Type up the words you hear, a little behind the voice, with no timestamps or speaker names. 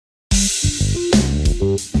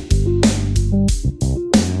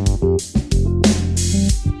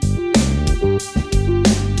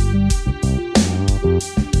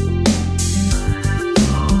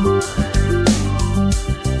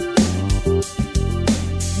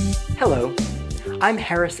I'm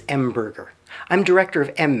Harris M. Berger. I'm director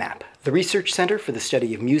of MMaP, the Research Center for the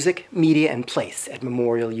Study of Music, Media, and Place at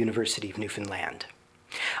Memorial University of Newfoundland.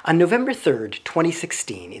 On November 3rd,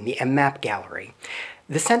 2016, in the MMaP Gallery,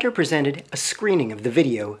 the center presented a screening of the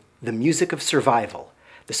video The Music of Survival,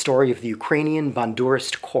 the story of the Ukrainian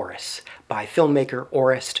Bandurist Chorus by filmmaker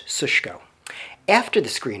Orest Sushko. After the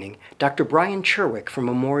screening, Dr. Brian Cherwick from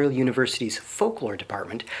Memorial University's Folklore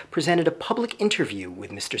department presented a public interview with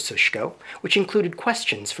Mr. Sushko, which included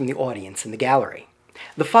questions from the audience in the gallery.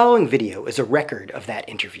 The following video is a record of that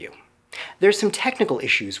interview. There are some technical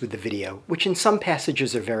issues with the video, which in some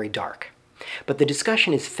passages are very dark. But the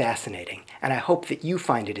discussion is fascinating, and I hope that you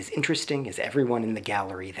find it as interesting as everyone in the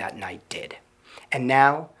gallery that night did. And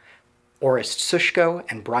now, Orest Sushko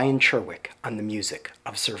and Brian Cherwick on the music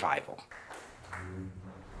of survival.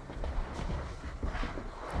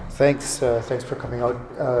 Thanks for coming out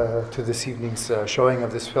to this evening's showing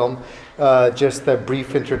of this film. Just a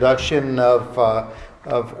brief introduction of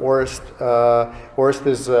Orest. Orest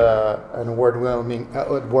is an award-winning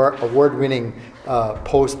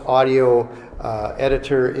post-audio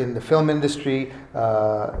editor in the film industry.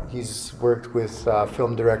 He's worked with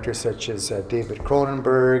film directors such as David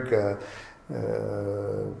Cronenberg.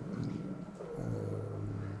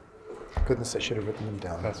 Goodness, I should have written them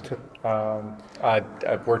down.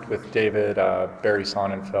 I've worked with David, Barry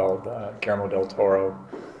Sonnenfeld, Guillermo del Toro,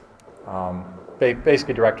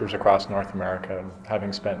 basically directors across North America,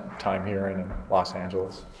 having spent time here in Los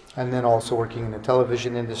Angeles. And then also working in the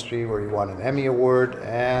television industry where he won an Emmy Award,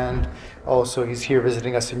 and also he's here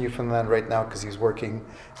visiting us in Newfoundland right now because he's working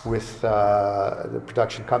with the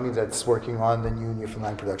production company that's working on the new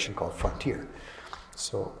Newfoundland production called Frontier.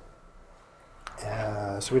 So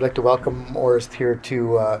we'd like to welcome Orest here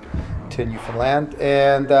to Newfoundland,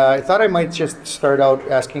 and I thought I might just start out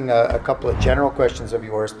asking a couple of general questions of you,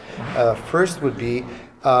 Orest. First would be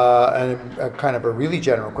a kind of a really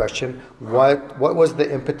general question: what was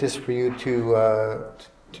the impetus for you to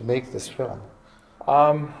make this film?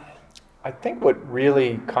 I think what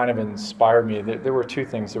really kind of inspired me, there were two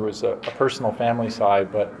things. There was a personal family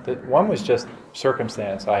side, but one was just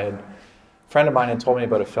circumstance. A friend of mine had told me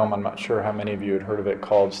about a film, I'm not sure how many of you had heard of it,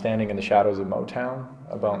 called Standing in the Shadows of Motown,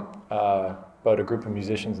 about a group of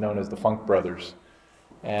musicians known as the Funk Brothers.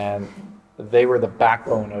 And they were the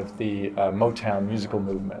backbone of the Motown musical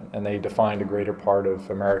movement, and they defined a greater part of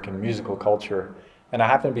American musical culture. And I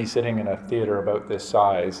happened to be sitting in a theater about this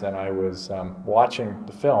size, and I was watching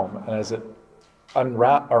the film, and as it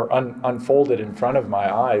unfolded in front of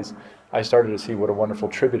my eyes, I started to see what a wonderful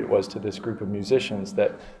tribute it was to this group of musicians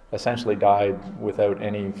that essentially died without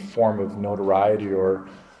any form of notoriety or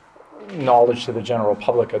knowledge to the general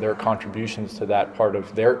public of their contributions to that part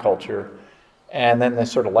of their culture. And then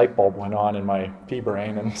this sort of light bulb went on in my pea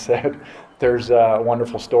brain and said, there's a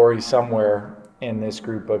wonderful story somewhere in this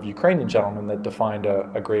group of Ukrainian gentlemen that defined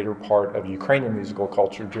a greater part of Ukrainian musical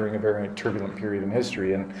culture during a very turbulent period in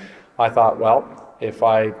history. And I thought, well, if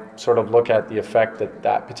I sort of look at the effect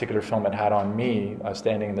that particular film had on me,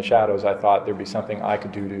 Standing in the Shadows, I thought there'd be something I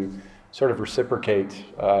could do to sort of reciprocate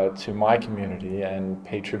to my community and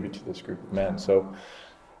pay tribute to this group of men. So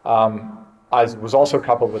I was also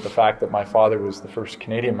coupled with the fact that my father was the first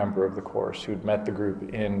Canadian member of the chorus who'd met the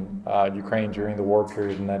group in Ukraine during the war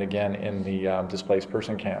period, and then again in the displaced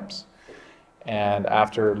person camps. And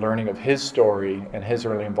after learning of his story and his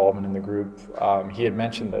early involvement in the group, he had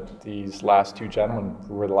mentioned that these last two gentlemen,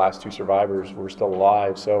 who were the last two survivors, were still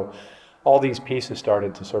alive. So all these pieces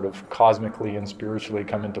started to sort of cosmically and spiritually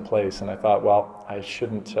come into place. And I thought, well, I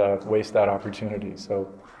shouldn't waste that opportunity. So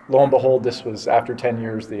lo and behold, this was, after 10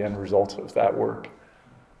 years, the end result of that work.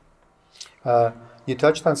 You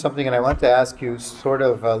touched on something, and I want to ask you sort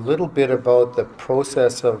of a little bit about the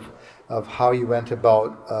process of how you went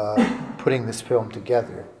about putting this film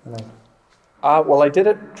together. Well, I did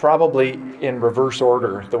it probably in reverse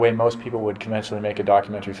order, the way most people would conventionally make a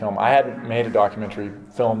documentary film. I hadn't made a documentary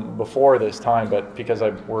film before this time, but because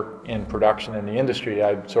I've worked in production in the industry,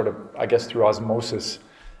 I sort of, I guess through osmosis,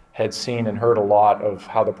 had seen and heard a lot of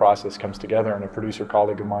how the process comes together. And a producer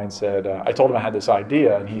colleague of mine said, I told him I had this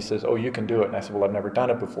idea, and he says, oh, you can do it. And I said, well, I've never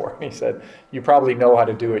done it before. And he said, you probably know how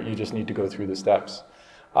to do it, you just need to go through the steps.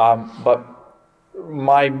 But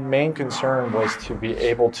my main concern was to be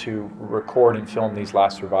able to record and film these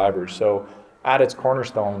last survivors. So in its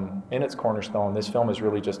cornerstone, this film is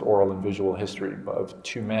really just oral and visual history of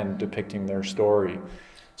two men depicting their story.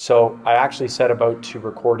 So I actually set about to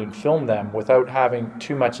record and film them without having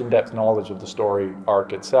too much in-depth knowledge of the story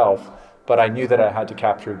arc itself, but I knew that I had to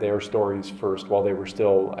capture their stories first while they were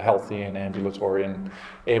still healthy and ambulatory and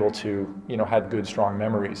able to, had good, strong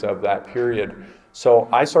memories of that period. So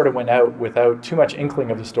I sort of went out without too much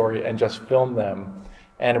inkling of the story and just filmed them.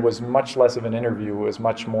 And it was much less of an interview. It was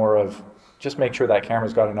much more of just make sure that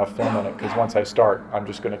camera's got enough film in it, because once I start, I'm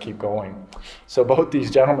just going to keep going. So both these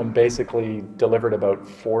gentlemen basically delivered about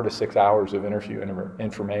 4 to 6 hours of interview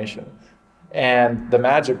information. And the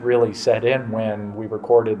magic really set in when we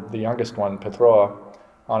recorded the youngest one, Petroa,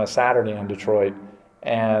 on a Saturday in Detroit.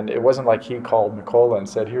 And it wasn't like he called Nicola and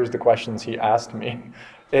said, here's the questions he asked me.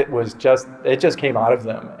 It just came out of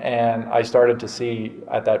them. And I started to see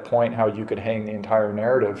at that point how you could hang the entire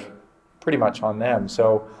narrative pretty much on them.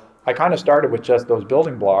 So I kind of started with just those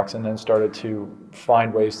building blocks and then started to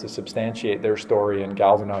find ways to substantiate their story and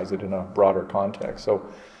galvanize it in a broader context. So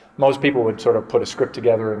most people would sort of put a script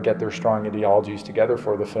together and get their strong ideologies together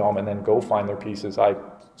for the film and then go find their pieces. I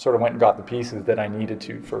sort of went and got the pieces that I needed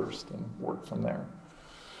to first and worked from there.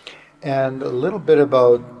 And a little bit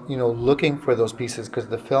about, looking for those pieces, because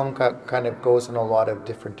the film kind of goes in a lot of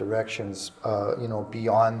different directions,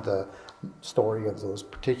 beyond the story of those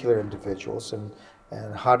particular individuals.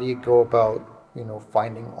 And how do you go about,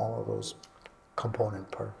 finding all of those component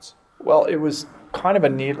parts? Well, it was kind of a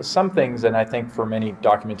neat, some things, and I think for many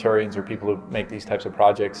documentarians or people who make these types of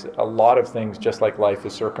projects, a lot of things, just like life,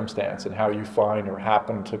 is circumstance and how you find or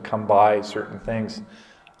happen to come by certain things.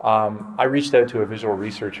 I reached out to a visual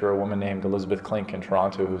researcher, a woman named Elizabeth Klink in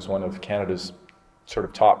Toronto, who's one of Canada's sort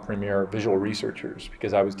of top premier visual researchers,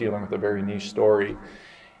 because I was dealing with a very niche story.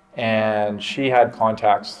 And she had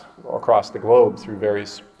contacts across the globe through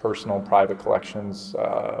various personal private collections,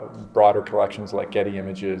 broader collections like Getty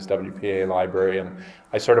Images, WPA Library, and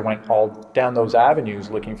I sort of went all down those avenues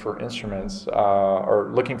looking for instruments or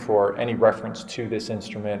looking for any reference to this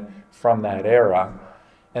instrument from that era.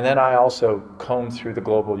 And then I also combed through the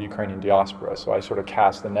global Ukrainian diaspora, so I sort of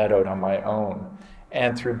cast the net out on my own.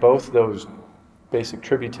 And through both those basic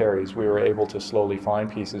tributaries, we were able to slowly find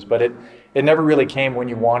pieces, but it never really came when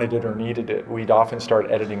you wanted it or needed it. We'd often start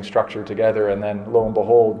editing structure together, and then lo and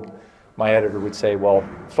behold, my editor would say, well,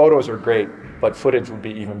 photos are great, but footage would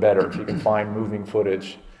be even better if you can find moving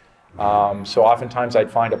footage. So oftentimes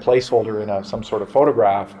I'd find a placeholder in some sort of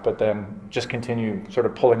photograph, but then just continue sort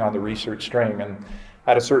of pulling on the research string. And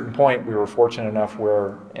at a certain point, we were fortunate enough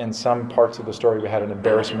where in some parts of the story we had an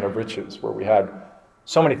embarrassment of riches, where we had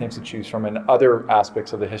so many things to choose from, and other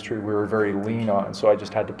aspects of the history we were very lean on, so I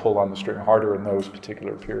just had to pull on the string harder in those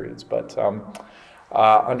particular periods. But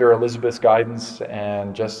under Elizabeth's guidance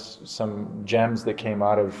and just some gems that came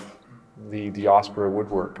out of the diaspora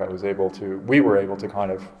woodwork, we were able to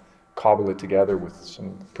kind of cobble it together with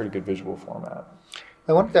some pretty good visual format.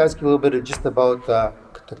 I wanted to ask you a little bit just about,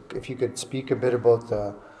 if you could speak a bit about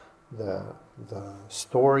the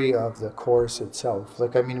story of the chorus itself.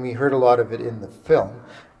 We heard a lot of it in the film,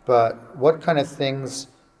 but what kind of things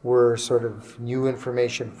were sort of new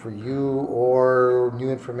information for you, or new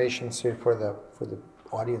information, say, for the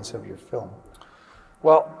audience of your film?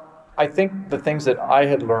 Well, I think the things that I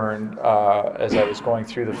had learned as I was going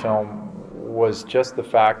through the film was just the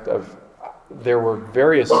fact of there were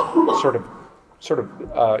various sort of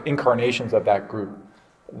incarnations of that group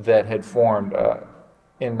that had formed.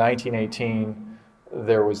 In 1918,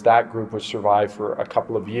 there was that group which survived for a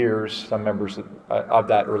couple of years. Some members of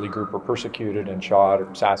that early group were persecuted and shot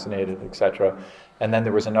or assassinated, etc. And then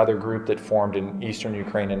there was another group that formed in eastern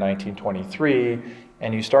Ukraine in 1923,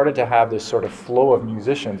 and you started to have this sort of flow of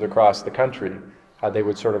musicians across the country. How they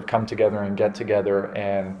would sort of come together and get together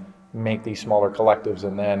and make these smaller collectives,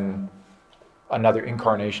 and then another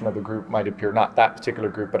incarnation of the group might appear, not that particular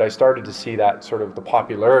group, but I started to see that sort of the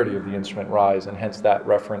popularity of the instrument rise, and hence that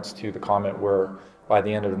reference to the comment where by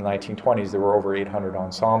the end of the 1920s there were over 800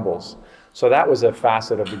 ensembles. So that was a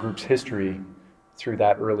facet of the group's history through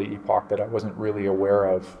that early epoch that I wasn't really aware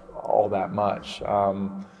of all that much.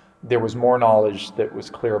 There was more knowledge that was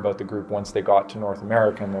clear about the group once they got to North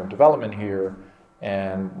America and their development here,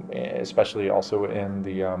 and especially also in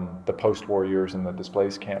the post-war years in the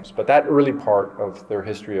displaced camps. But that early part of their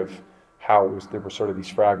history of how there were sort of these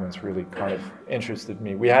fragments really kind of interested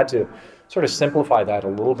me. We had to sort of simplify that a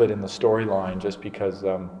little bit in the storyline, just because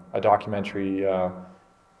a documentary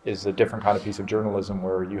is a different kind of piece of journalism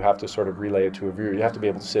where you have to sort of relay it to a viewer. You have to be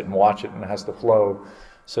able to sit and watch it, and it has to flow.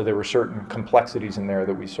 So there were certain complexities in there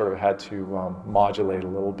that we sort of had to modulate a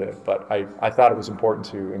little bit. But I thought it was important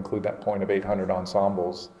to include that point of 800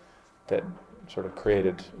 ensembles that sort of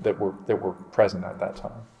created, that were present at that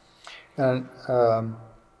time. And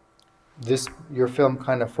your film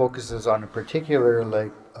kind of focuses on a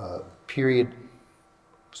particular period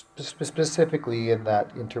specifically in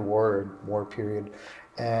that interwar war period,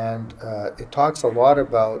 and it talks a lot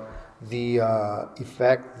about the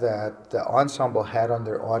effect that the ensemble had on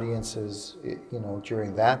their audiences,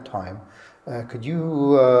 during that time. Could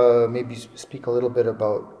you maybe speak a little bit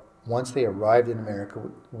about once they arrived in America?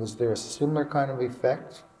 Was there a similar kind of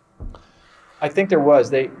effect? I think there was.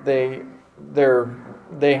 They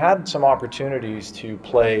had some opportunities to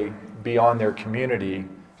play beyond their community,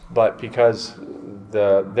 but because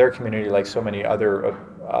their community, like so many other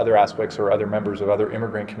aspects or other members of other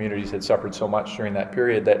immigrant communities, had suffered so much during that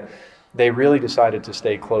period, that they really decided to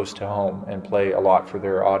stay close to home and play a lot for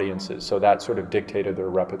their audiences. So that sort of dictated their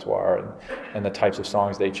repertoire and the types of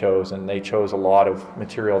songs they chose. And they chose a lot of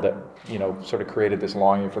material that, sort of created this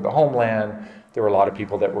longing for the homeland. There were a lot of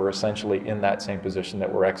people that were essentially in that same position,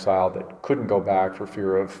 that were exiled, that couldn't go back for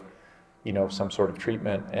fear of, some sort of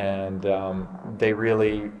treatment. And they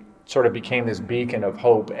really sort of became this beacon of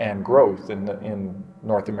hope and growth in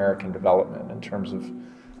North American development in terms of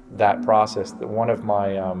that process. One of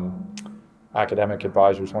my academic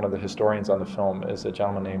advisors, one of the historians on the film, is a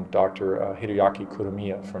gentleman named Dr. Hiroyuki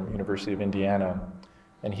Kuromiya from University of Indiana,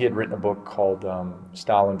 and he had written a book called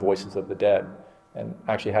Stalin Voices of the Dead, and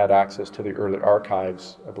actually had access to the early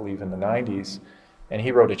archives, I believe in the 90s, and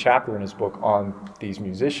he wrote a chapter in his book on these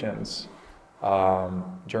musicians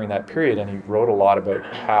during that period, and he wrote a lot about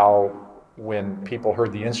how when people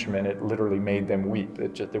heard the instrument, it literally made them weep.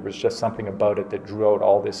 There was just something about it that drew out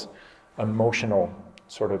all this emotional,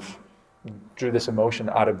 drew this emotion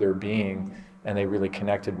out of their being, and they really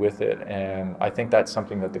connected with it. And I think that's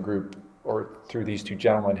something that the group, or through these two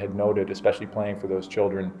gentlemen, had noted, especially playing for those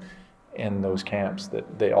children in those camps,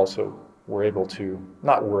 that they also were able to,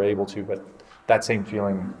 but that same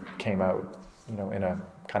feeling came out, in a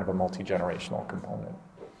kind of a multi-generational component.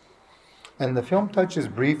 And the film touches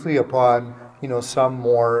briefly upon, some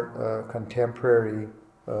more contemporary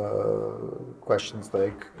questions,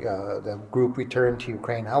 like the group returned to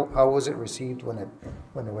Ukraine. How was it received when it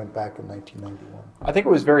went back in 1991? I think it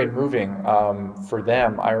was very moving for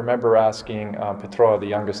them. I remember asking Petroa, the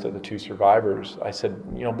youngest of the two survivors, I said,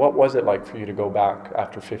 what was it like for you to go back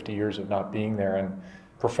after 50 years of not being there and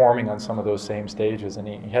performing on some of those same stages? And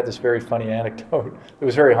he had this very funny anecdote. It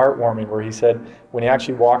was very heartwarming, where he said when he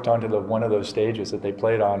actually walked onto one of those stages that they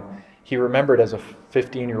played on, he remembered as a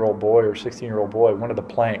 15-year-old boy or 16-year-old boy, one of the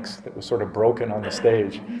planks that was sort of broken on the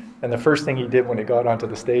stage. And the first thing he did when he got onto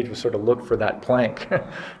the stage was sort of look for that plank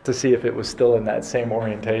to see if it was still in that same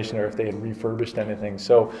orientation or if they had refurbished anything.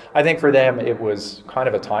 So I think for them it was kind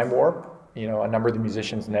of a time warp. A number of the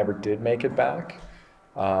musicians never did make it back.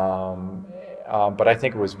 But I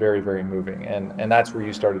think it was very, very moving, and that's where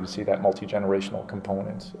you started to see that multi-generational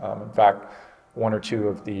component. In fact, one or two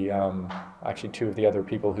of the, actually two of the other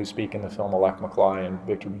people who speak in the film, Alec McCly and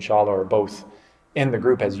Victor Michala, are both in the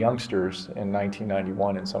group as youngsters in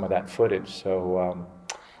 1991 in some of that footage. So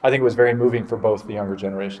I think it was very moving for both the younger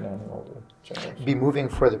generation and the older generation. Be moving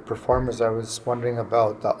for the performers. I was wondering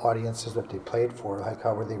about the audiences that they played for, like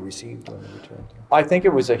how were they received when they returned? I think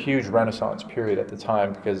it was a huge Renaissance period at the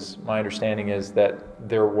time, because my understanding is that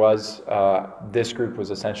there was, this group was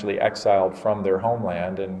essentially exiled from their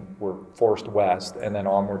homeland and were forced west and then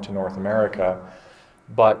onward to North America.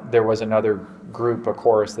 But there was another group, a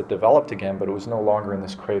chorus, that developed again, but it was no longer in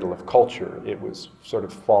this cradle of culture. It was sort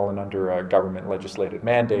of fallen under a government legislated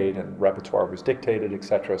mandate, and repertoire was dictated,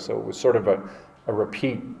 etc. So it was sort of a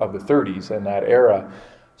repeat of the 30s in that era.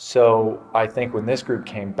 So I think when this group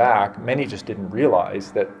came back, many just didn't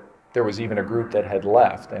realize that there was even a group that had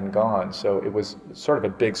left and gone. So it was sort of a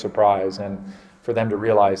big surprise, and for them to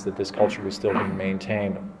realize that this culture was still being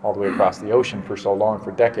maintained all the way across the ocean for so long,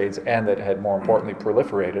 for decades, and that it had, more importantly,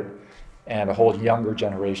 proliferated, and a whole younger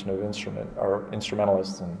generation of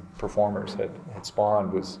instrumentalists and performers had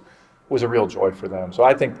spawned, was a real joy for them. So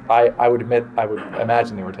I think, I would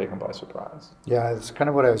imagine they were taken by surprise. Yeah, that's kind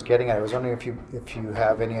of what I was getting at. I was wondering if you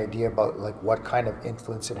have any idea about what kind of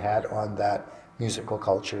influence it had on that musical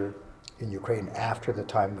culture in Ukraine after the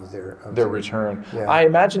time of their return. Yeah. I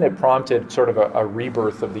imagine it prompted sort of a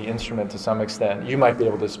rebirth of the instrument to some extent. You might be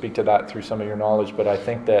able to speak to that through some of your knowledge, but I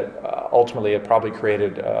think that ultimately it probably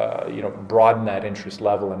created, broadened that interest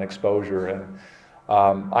level and exposure. And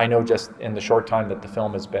I know just in the short time that the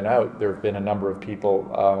film has been out, there have been a number of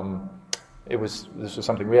people. This was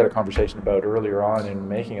something we had a conversation about earlier on in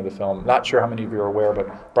making of the film. Not sure how many of you are aware,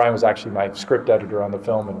 but Brian was actually my script editor on the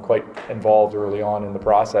film and quite involved early on in the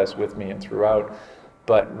process with me and throughout.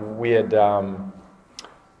 But we had,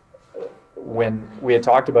 when we had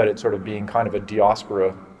talked about it sort of being kind of a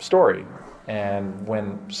diaspora story, And when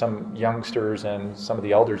some youngsters and some of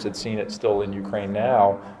the elders had seen it still in Ukraine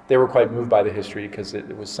now, they were quite moved by the history because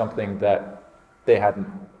it was something that they hadn't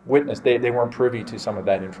witnessed. They weren't privy to some of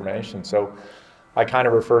that information. So I kind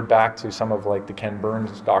of referred back to some of like the Ken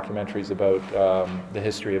Burns documentaries about the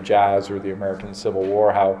history of jazz or the American Civil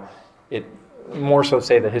War, how it more so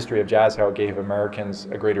say the history of jazz, how it gave Americans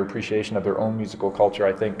a greater appreciation of their own musical culture.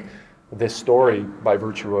 I think this story, by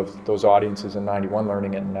virtue of those audiences in '91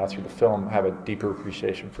 learning it and now through the film, have a deeper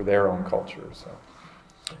appreciation for their own culture. So,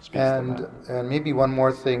 and maybe one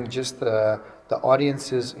more thing, just the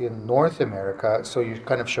audiences in North America. So you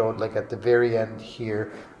kind of showed like at the very end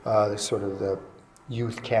here, the sort of the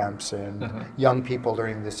youth camps and young people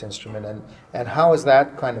learning this instrument, and how has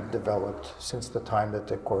that kind of developed since the time that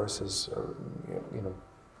the chorus has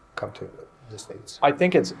come to the States? I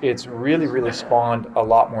think it's really spawned a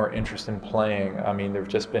lot more interest in playing. I mean,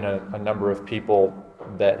 there've just been a number of people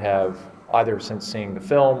that have either since seeing the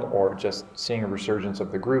film or just seeing a resurgence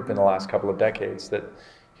of the group in the last couple of decades that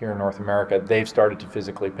here in North America, they've started to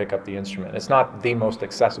physically pick up the instrument. It's not the most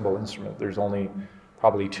accessible instrument. There's only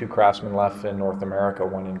probably 2 craftsmen left in North America,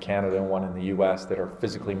 one in Canada and one in the US, that are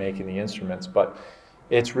physically making the instruments, but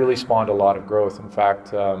it's really spawned a lot of growth. In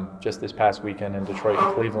fact, just this past weekend in Detroit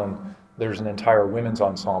and Cleveland, there's an entire women's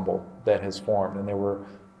ensemble that has formed, and there were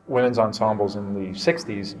women's ensembles in the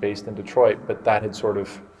 60s based in Detroit, but that had sort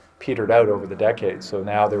of petered out over the decades. So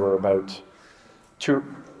now there were about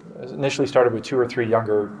initially started with 2 or 3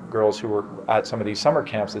 younger girls who were at some of these summer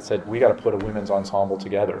camps that said, we got to put a women's ensemble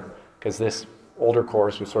together, because this older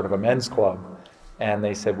chorus was sort of a men's club, and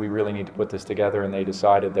they said we really need to put this together, and they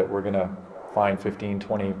decided that we're going to find 15,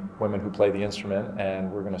 20 women who play the instrument,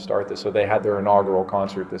 and we're going to start this. So they had their inaugural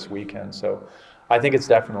concert this weekend. So I think it's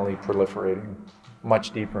definitely proliferating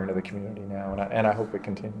much deeper into the community now, and I hope it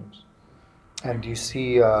continues. And do you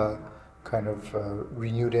see kind of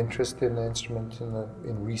renewed interest in the instrument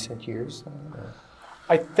in recent years?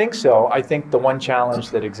 I think so. I think the one challenge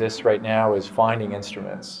that exists right now is finding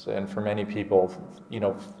instruments, and for many people,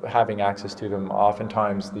 having access to them.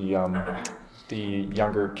 Oftentimes, the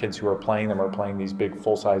younger kids who are playing them are playing these big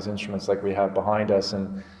full-size instruments like we have behind us,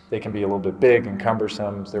 and they can be a little bit big and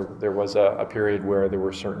cumbersome. There was a period where there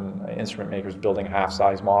were certain instrument makers building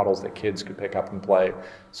half-size models that kids could pick up and play,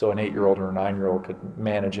 so an 8-year-old or a 9-year-old could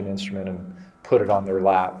manage an instrument and put it on their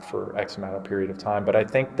lap for X amount of period of time. But I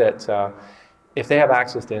think that if they have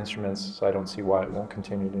access to instruments, I don't see why it won't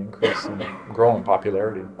continue to increase and grow in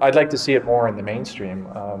popularity. I'd like to see it more in the mainstream.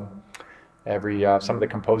 Some of the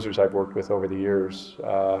composers I've worked with over the years,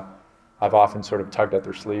 I've often sort of tugged at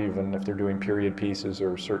their sleeve, and if they're doing period pieces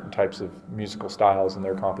or certain types of musical styles in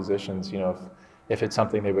their compositions, if it's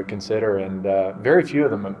something they would consider, and very few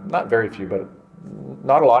of them, not very few, but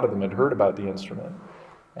not a lot of them had heard about the instrument.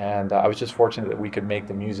 And I was just fortunate that we could make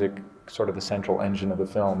the music sort of the central engine of the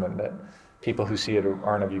film, and that people who see it or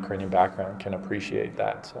aren't of Ukrainian background can appreciate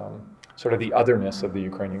that sort of the otherness of the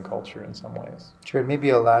Ukrainian culture in some ways. Sure. Maybe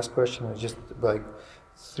a last question is just like,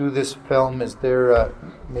 through this film, is there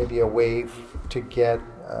maybe a way to get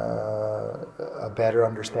a better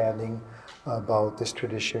understanding about this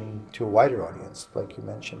tradition to a wider audience, like you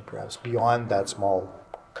mentioned, perhaps beyond that small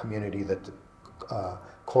community that the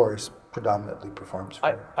chorus predominantly performs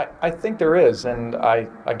for? I think there is, and I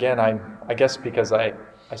guess because I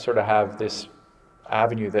sort of have this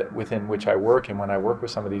avenue within which I work, and when I work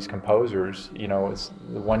with some of these composers, it's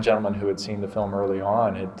the one gentleman who had seen the film early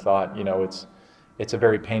on had thought, it's a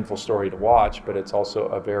very painful story to watch, but it's also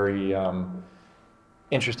a very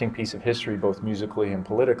interesting piece of history, both musically and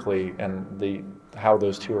politically, and how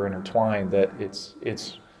those two are intertwined, that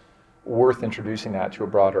it's worth introducing that to a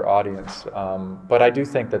broader audience. But I do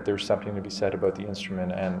think that there's something to be said about the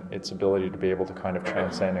instrument and its ability to be able to kind of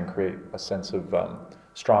transcend and create a sense of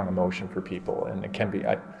strong emotion for people, and it can be,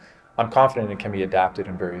 I'm confident it can be adapted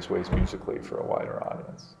in various ways musically for a wider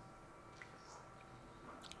audience.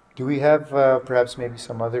 Do we have perhaps maybe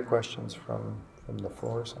some other questions from the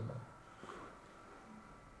floor somewhere?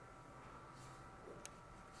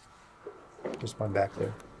 Just one back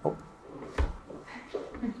there. Oh.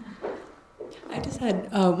 I just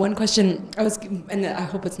had one question. And I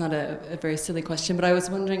hope it's not a very silly question, but I was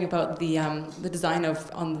wondering about the design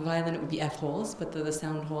on the violin. It would be F holes, but the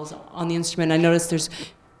sound holes on the instrument. I noticed there's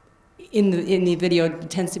in the video it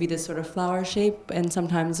tends to be this sort of flower shape, and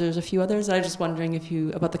sometimes there's a few others. I was just wondering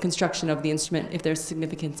about the construction of the instrument, if there's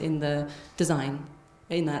significance in the design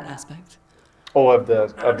in that aspect. Oh, of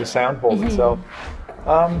the sound holes itself.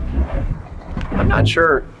 I'm not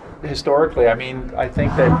sure. Historically, I mean, I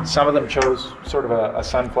think that some of them chose sort of a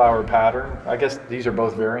sunflower pattern. I guess these are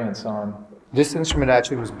both variants on This instrument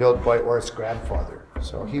actually was built by Orest's grandfather.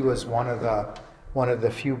 So he was one of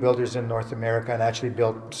the few builders in North America and actually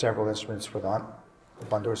built several instruments for the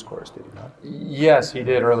Bandurist Chorus, did he not? Yes, he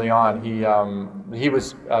did early on. He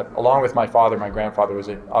was, along with my father, my grandfather was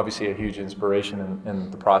obviously a huge inspiration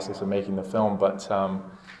in the process of making the film, but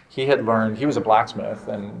he had learned, he was a blacksmith,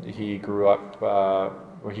 and he grew up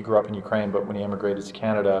in Ukraine, but when he immigrated to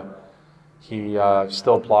Canada, he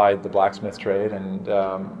still applied the blacksmith trade,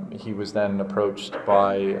 and he was then approached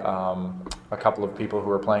by a couple of people who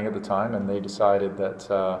were playing at the time, and they decided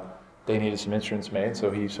that they needed some instruments made, so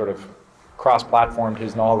he sort of cross-platformed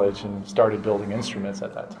his knowledge and started building instruments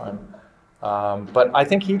at that time. But I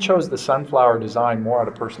think he chose the sunflower design more out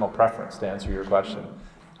of personal preference, to answer your question.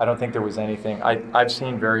 I don't think there was anything. I've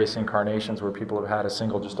seen various incarnations where people have had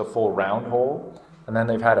just a full round hole, and then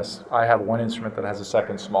they've had I have one instrument that has a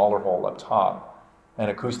second smaller hole up top,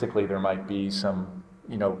 and acoustically there might be some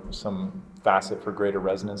facet for greater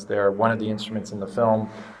resonance there. One of the instruments in the film,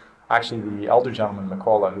 actually the elder gentleman,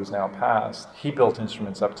 Mikola, who's now passed, he built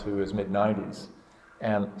instruments up to his mid-90s,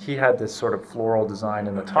 and he had this sort of floral design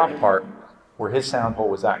in the top part where his sound hole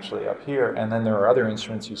was actually up here, and then there are other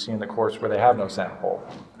instruments you see in the course where they have no sound hole.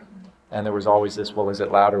 And there was always this, well, is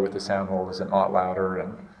it louder with the sound hole, is it not louder?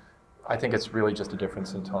 And I think it's really just a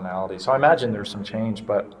difference in tonality. So I imagine there's some change,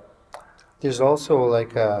 but... There's also,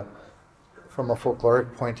 like, from a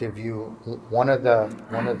folkloric point of view, one of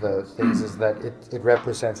the things is that it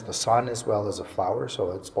represents the sun as well as a flower,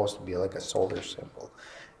 so it's supposed to be like a solar symbol.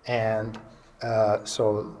 And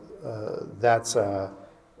so that's a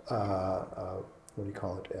what do you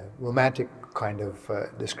call it? A romantic kind of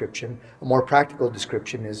description. A more practical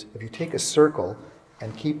description is if you take a circle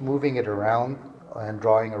and keep moving it around and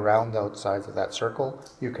drawing around the outsides of that circle,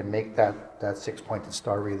 you can make that six-pointed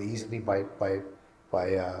star really easily by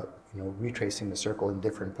retracing the circle in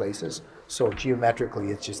different places. So geometrically,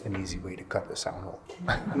 it's just an easy way to cut the sound hole.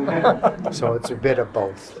 So it's a bit of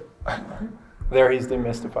both. There, he's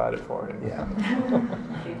demystified it for you. Yeah.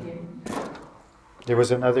 There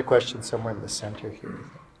was another question somewhere in the center here.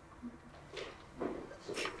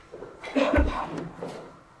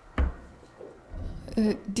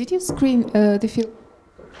 Did you screen the film?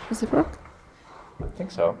 Was it work? I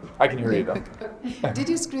think so. I can hear you though. Did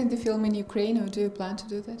you screen the film in Ukraine, or do you plan to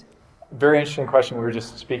do that? Very interesting question. We were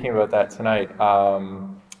just speaking about that tonight.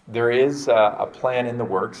 There is a plan in the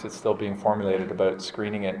works. It's still being formulated about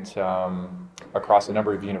screening it across a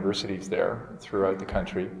number of universities there throughout the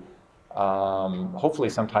country. Hopefully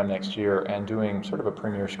sometime next year, and doing sort of a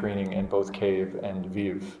premiere screening in both Kyiv and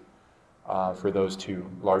Lviv for those two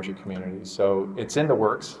larger communities. So it's in the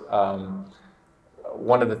works.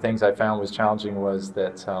 One of the things I found was challenging was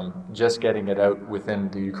that just getting it out within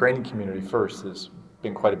the Ukrainian community first has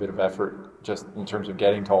been quite a bit of effort, just in terms of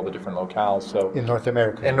getting to all the different locales. So in North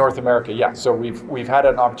America. In North America, yeah. So we've had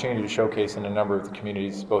an opportunity to showcase in a number of the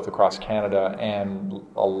communities, both across Canada and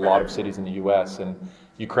a lot of cities in the U.S. And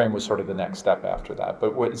Ukraine was sort of the next step after that.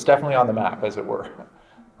 But it's definitely on the map, as it were.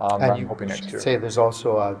 And I'm you hoping next year. Say there's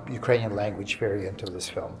also a Ukrainian language variant of this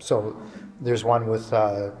film. So there's one with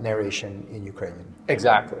narration in Ukrainian.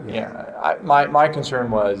 Exactly, yeah. My concern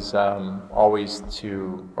was always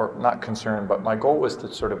to, or not concern, but my goal was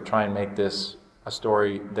to sort of try and make this a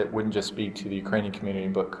story that wouldn't just speak to the Ukrainian community,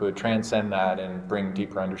 but could transcend that and bring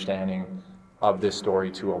deeper understanding of this story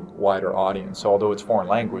to a wider audience. So although it's foreign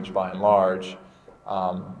language by and large,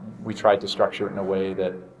 we tried to structure it in a way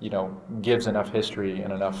that, gives enough history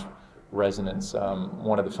and enough resonance.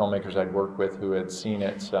 One of the filmmakers I'd worked with who had seen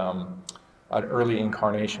it, an early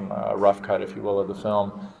incarnation, a rough cut, if you will, of the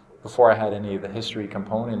film, before I had any of the history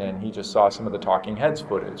component in, he just saw some of the Talking Heads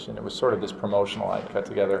footage, and it was sort of this promotional I'd cut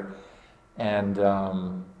together. And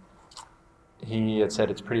he had said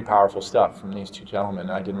it's pretty powerful stuff from these two gentlemen.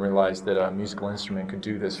 I didn't realize that a musical instrument could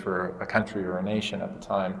do this for a country or a nation at the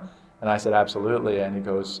time. And I said, absolutely. And he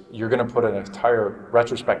goes, you're going to put an entire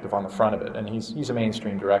retrospective on the front of it. And he's a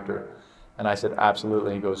mainstream director. And I said,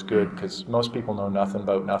 absolutely. He goes, good, because most people know nothing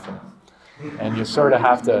about nothing. And you sort of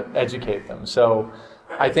have to educate them. So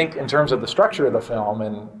I think in terms of the structure of the film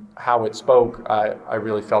and how it spoke, I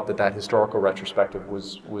really felt that historical retrospective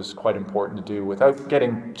was quite important to do without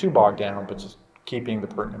getting too bogged down, but just keeping the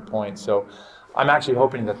pertinent points. So I'm actually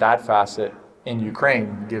hoping that facet in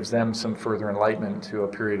Ukraine gives them some further enlightenment to a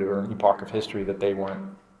period or an epoch of history that they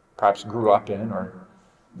perhaps grew up in or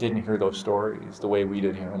didn't hear those stories the way we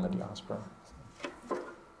did here in the diaspora.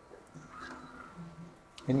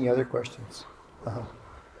 Any other questions?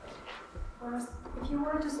 Orest, if you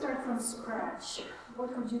were to start from scratch,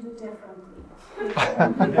 what would you do differently?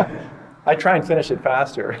 I try and finish it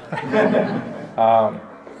faster.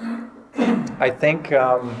 I think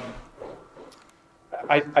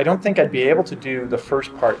I don't think I'd be able to do the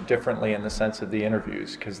first part differently in the sense of the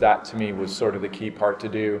interviews, because that to me was sort of the key part to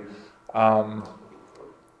do. I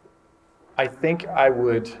think I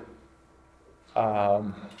would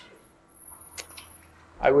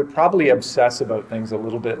probably obsess about things a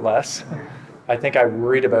little bit less. I think I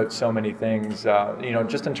worried about so many things, you know,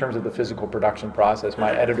 just in terms of the physical production process.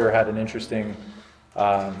 My editor had an interesting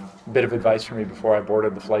bit of advice for me before I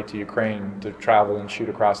boarded the flight to Ukraine to travel and shoot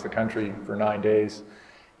across the country for 9 days.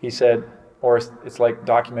 He said, Orest, it's like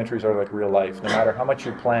documentaries are like real life. No matter how much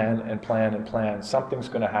you plan and plan and plan, something's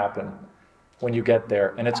going to happen when you get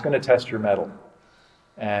there, and it's going to test your mettle.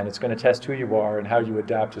 And it's going to test who you are and how you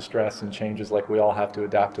adapt to stress and changes, like we all have to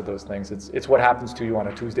adapt to those things. It's what happens to you on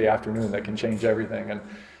a Tuesday afternoon that can change everything. And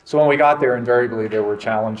so when we got there, invariably there were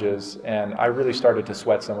challenges, and I really started to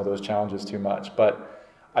sweat some of those challenges too much. But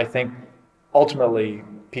I think ultimately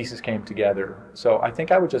pieces came together. So I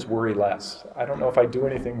think I would just worry less. I don't know if I'd do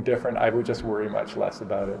anything different. I would just worry much less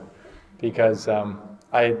about it, because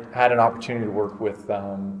I had an opportunity to work with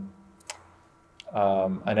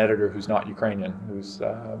an editor who's not Ukrainian, who's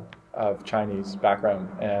of Chinese background,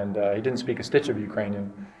 and he didn't speak a stitch of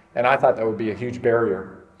Ukrainian, and I thought that would be a huge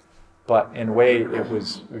barrier. But in a way, it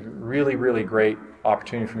was a really, really great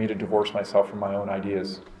opportunity for me to divorce myself from my own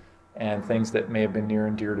ideas and things that may have been near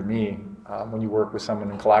and dear to me. When you work with someone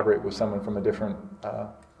and collaborate with someone from a different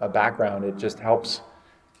background, it just helps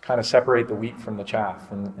kind of separate the wheat from the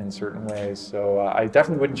chaff in certain ways. So I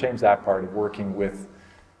definitely wouldn't change that part of working with,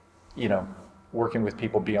 you know, working with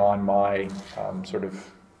people beyond my sort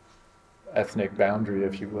of ethnic boundary,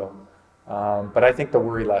 if you will. But I think the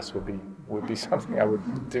worry less would be something I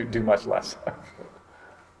would do much less.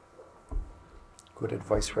 Good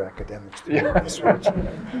advice for academics. Yeah.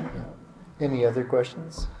 Any other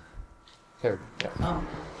questions? Here. Yeah.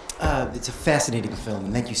 It's a fascinating film,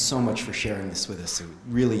 and thank you so much for sharing this with us. It's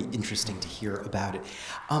really interesting to hear about it.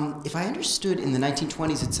 If I understood, in the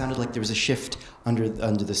 1920s, it sounded like there was a shift under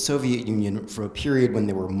the Soviet Union from a period when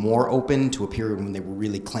they were more open to a period when they were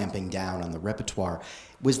really clamping down on the repertoire.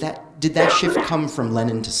 Did that shift come from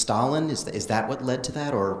Lenin to Stalin? Is that what led to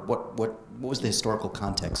that, or what was the historical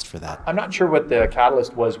context for that? I'm not sure what the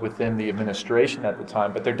catalyst was within the administration at the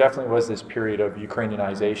time, but there definitely was this period of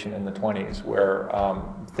Ukrainianization in the 20s where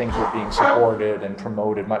things were being supported and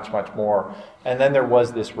promoted much, much more. And then there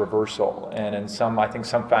was this reversal. And in I think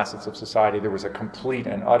some facets of society, there was a complete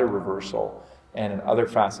and utter reversal. And in other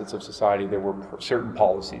facets of society, there were certain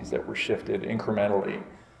policies that were shifted incrementally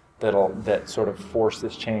that sort of forced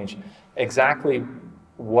this change. Exactly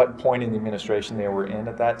what point in the administration they were in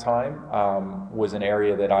at that time was an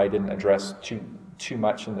area that I didn't address too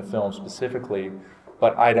much in the film specifically,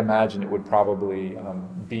 but I'd imagine it would probably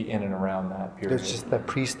be in and around that period. There's just the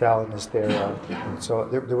pre-Stalinist era. And so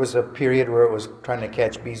there was a period where it was trying to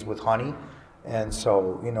catch bees with honey. And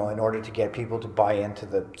so, you know, in order to get people to buy into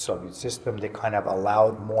the Soviet system, they kind of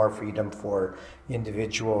allowed more freedom for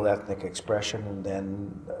individual ethnic expression. And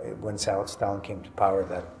then when Stalin came to power,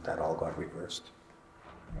 that all got reversed.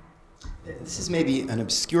 This is maybe an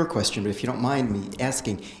obscure question, but if you don't mind me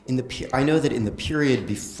asking, I know that in the period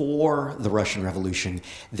before the Russian Revolution,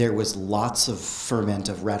 there was lots of ferment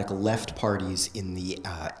of radical left parties in the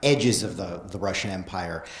edges of the Russian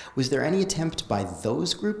Empire. Was there any attempt by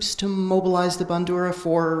those groups to mobilize the Bandura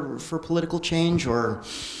for political change, or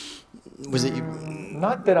was it?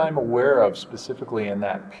 Not that I'm aware of specifically in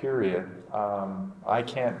that period.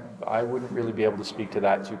 I wouldn't really be able to speak to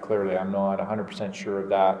that too clearly. I'm not 100% sure of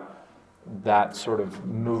that sort of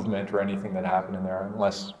movement or anything that happened in there,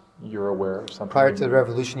 unless you're aware of something. Prior to the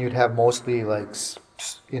revolution, you'd have mostly like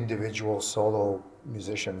individual solo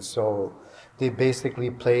musicians. So they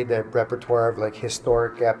basically played a repertoire of like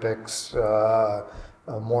historic epics,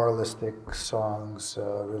 moralistic songs,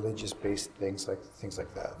 religious-based things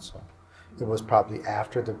like that. So it was probably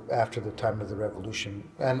after the time of the revolution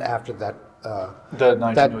and after that. The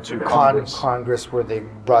 1902 Congress, where they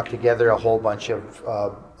brought together a whole bunch of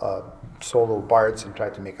solo bards and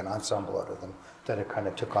tried to make an ensemble out of them, that it kind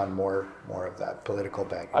of took on more of that political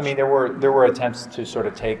baggage. I mean, there were attempts to sort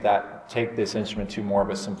of take this instrument to more of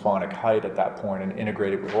a symphonic height at that point and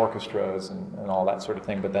integrate it with orchestras and all that sort of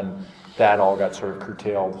thing. But then that all got sort of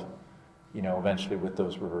curtailed, you know, eventually with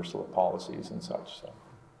those reversal of policies and such. So.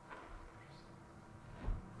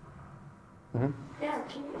 Mm-hmm. Yeah,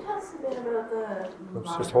 can you tell us a bit about the...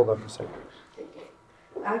 Oops, just hold on for a second.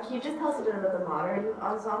 Can you just tell us a bit about the modern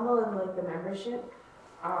ensemble and like the membership?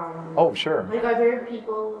 Oh, sure. Like, are there many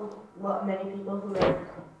people who are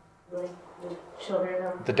like the children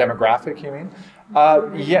of The demographic, you mean?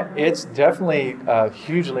 Yeah, it's definitely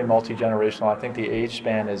hugely multi-generational. I think the age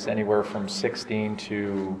span is anywhere from 16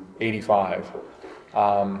 to 85.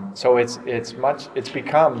 So it's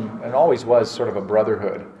become, and always was, sort of a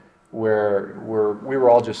brotherhood where we were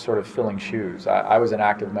all just sort of filling shoes. I was an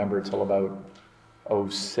active member till about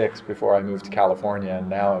 '06 before I moved to California, and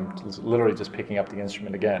now I'm literally just picking up the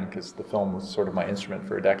instrument again because the film was sort of my instrument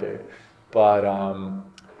for a decade. But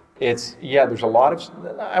there's a lot of,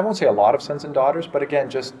 I won't say a lot of sons and daughters, but again,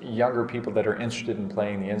 just younger people that are interested in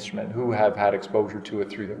playing the instrument who have had exposure to it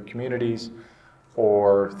through their communities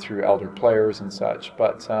or through elder players and such.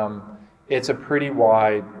 But it's a pretty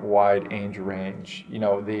wide age range. You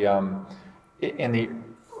know, in the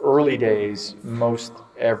early days, the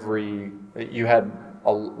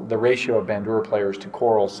ratio of bandura players to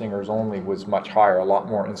choral singers only was much higher, a lot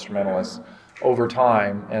more instrumentalists. Over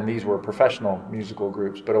time, and these were professional musical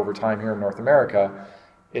groups, but over time here in North America,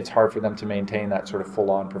 it's hard for them to maintain that sort of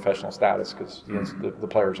full-on professional status because the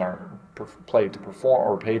players aren't paid to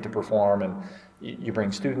perform, and you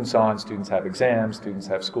bring students on, students have exams, students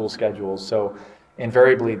have school schedules, so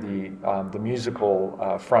invariably the musical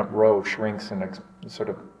front row shrinks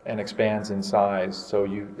and expands in size, so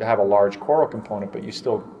you have a large choral component, but you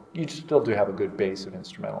still do have a good base of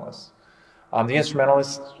instrumentalists. The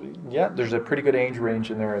instrumentalists, yeah, there's a pretty good age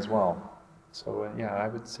range in there as well. So yeah, I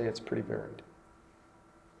would say it's pretty varied.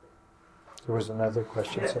 There was another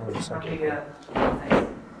question.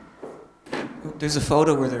 There's a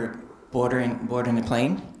photo where they're boarding a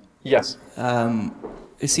plane. Yes.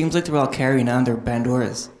 It seems like they're all carrying on their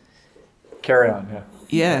banduras. Carry on, yeah.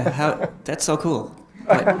 Yeah, that's so cool.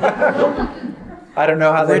 But I don't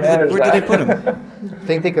know how they manage where that. did they put them? I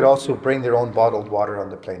think they could also bring their own bottled water on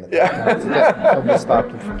the plane. Nobody stopped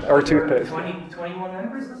them from that. Or toothpaste. 21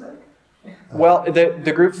 members, is it? Well,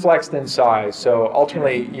 the group flexed in size. So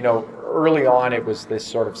ultimately, you know, early on it was this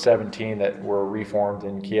sort of 17 that were reformed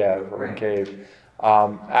in Kiev or in Kiev.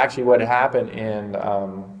 Actually, what happened in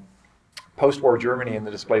post-war Germany in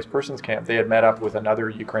the displaced persons camp, they had met up with another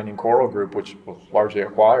Ukrainian choral group, which was largely a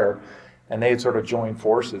choir, and they had sort of joined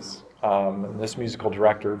forces. And this musical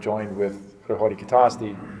director joined with Grigori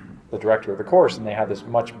Kitasti, the director of the course, and they had this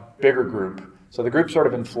much bigger group. So the group sort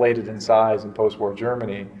of inflated in size in post-war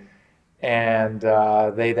Germany, and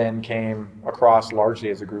they then came across largely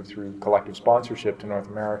as a group through collective sponsorship to North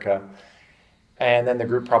America. And then the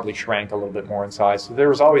group probably shrank a little bit more in size. So there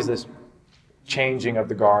was always this changing of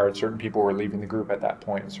the guard. Certain people were leaving the group at that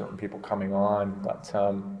point, and certain people coming on. But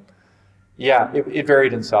yeah, it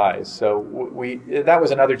varied in size. So that was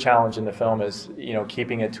another challenge in the film, is, you know,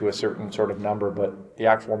 keeping it to a certain sort of number. But the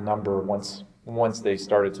actual number, once they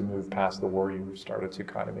started to move past the war years, started to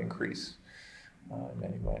kind of increase in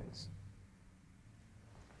many ways.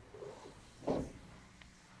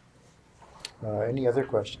 Any other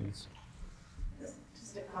questions?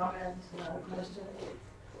 Just a comment, not a question.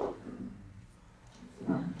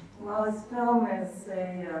 Well, this film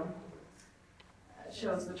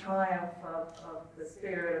shows the triumph of the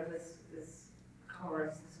spirit of this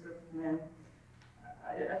chorus, this group of men.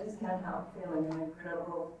 I just can't help feeling an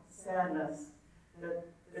incredible sadness that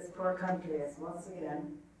this poor country is once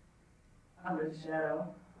again under the shadow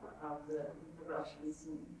of the Russians,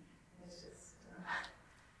 and it's just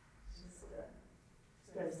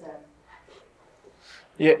very sad.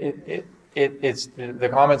 Yeah, it's the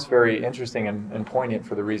comment's very interesting and poignant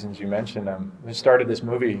for the reasons you mentioned. We started this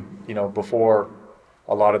movie, you know, before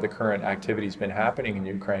a lot of the current activity's been happening in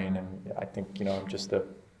Ukraine, and I think, you know, I'm just a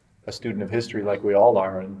student of history like we all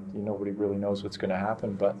are, and nobody really knows what's going to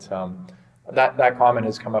happen. But that comment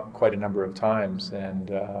has come up quite a number of times,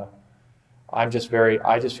 and I just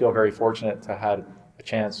feel very fortunate to have a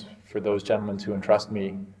chance for those gentlemen to entrust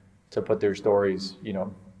me to put their stories, you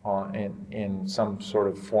know, in some sort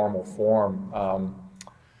of formal form.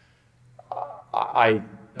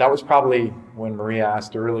 That was probably when Maria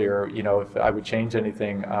asked earlier, you know, if I would change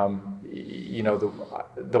anything. You know,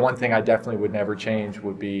 the one thing I definitely would never change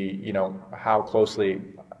would be, you know, how closely,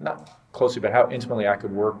 not closely, but how intimately I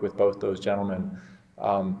could work with both those gentlemen.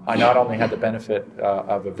 I not only had the benefit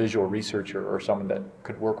of a visual researcher or someone that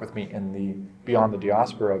could work with me beyond the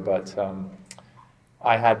diaspora, but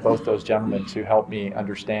I had both those gentlemen to help me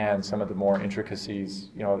understand some of the more intricacies.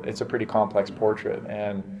 You know, it's a pretty complex portrait,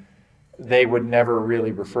 and they would never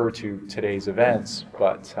really refer to today's events,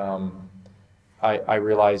 but I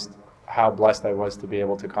realized how blessed I was to be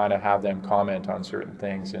able to kind of have them comment on certain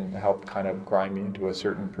things and help kind of grind me into a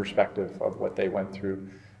certain perspective of what they went through.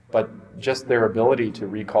 But just their ability to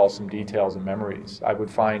recall some details and memories. I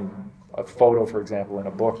would find a photo, for example, in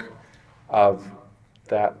a book of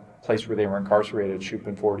that place where they were incarcerated,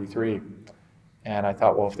 Chupin 43. And I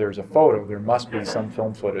thought, well, if there's a photo, there must be some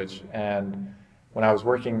film footage. And when I was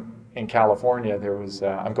working in California, there was,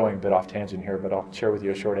 I'm going a bit off tangent here, but I'll share with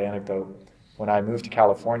you a short anecdote. When I moved to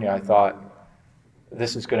California, I thought,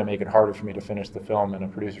 this is going to make it harder for me to finish the film. And a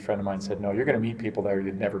producer friend of mine said, no, you're going to meet people there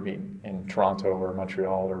you'd never meet in Toronto or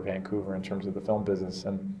Montreal or Vancouver in terms of the film business.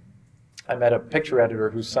 And I met a picture editor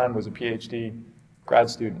whose son was a PhD grad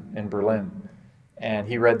student in Berlin. And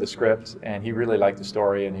he read the script and he really liked the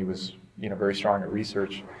story, and he was, you know, very strong at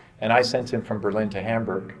research. And I sent him from Berlin to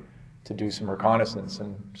Hamburg to do some reconnaissance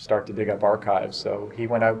and start to dig up archives. So he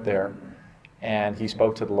went out there and he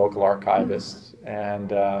spoke to the local archivists,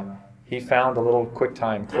 and he found a little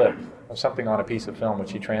QuickTime clip of something on a piece of film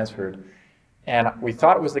which he transferred. And we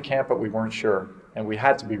thought it was the camp, but we weren't sure. And we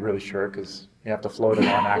had to be really sure because you have to float it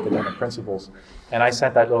on academic principles. And I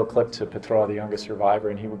sent that little clip to Petra, the youngest survivor,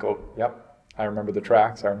 and he would go, yep, I remember the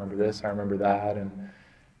tracks, I remember this, I remember that.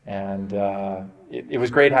 And it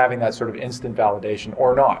was great having that sort of instant validation,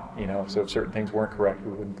 or not, you know, so if certain things weren't correct,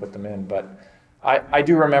 we wouldn't put them in. But I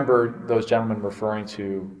do remember those gentlemen referring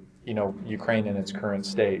to, you know, Ukraine in its current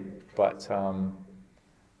state. But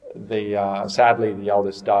sadly, the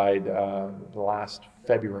eldest died the last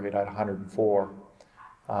February at 104.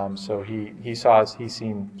 So he's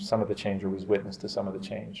seen some of the change, or was witness to some of the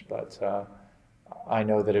change. But I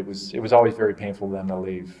know that it was always very painful for them to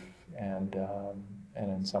leave, and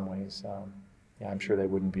in some ways, yeah, I'm sure they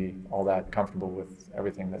wouldn't be all that comfortable with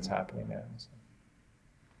everything that's happening now. So.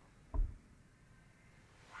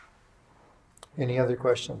 Any other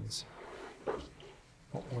questions?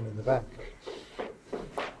 Oh, one in the back.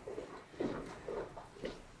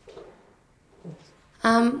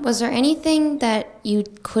 Was there anything that you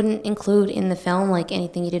couldn't include in the film, like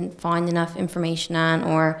anything you didn't find enough information on,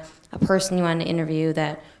 or a person you wanted to interview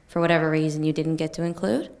that, for whatever reason, you didn't get to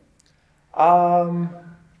include? I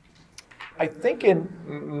think in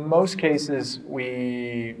most cases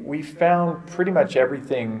we found pretty much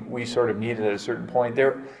everything we sort of needed at a certain point.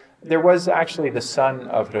 There was actually the son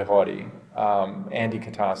of Rehori, Andy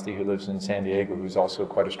Catasti, who lives in San Diego, who's also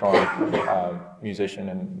quite a strong musician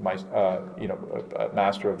and you know, a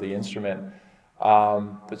master of the instrument.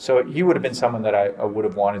 But so he would have been someone that I would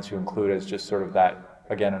have wanted to include as just sort of that,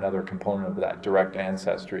 again, another component of that direct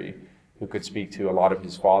ancestry, who could speak to a lot of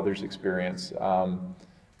his father's experience.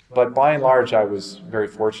 But by and large, I was very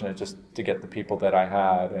fortunate just to get the people that I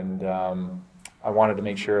had, and I wanted to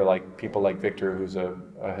make sure, like people like Victor, who's a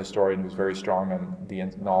historian who's very strong on the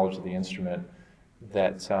knowledge of the instrument,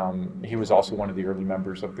 that he was also one of the early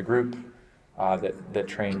members of the group that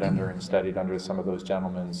trained under and studied under some of those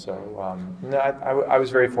gentlemen. So I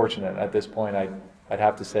was very fortunate at this point. I'd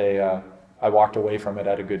have to say I walked away from it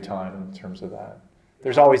at a good time in terms of that.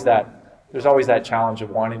 There's always that challenge of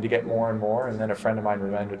wanting to get more and more, and then a friend of mine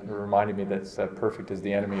reminded me that perfect is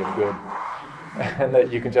the enemy of good, and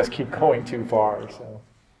that you can just keep going too far. So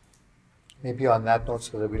maybe on that note,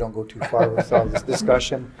 so that we don't go too far with all this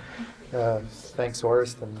discussion, thanks,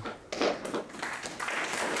 Orest, and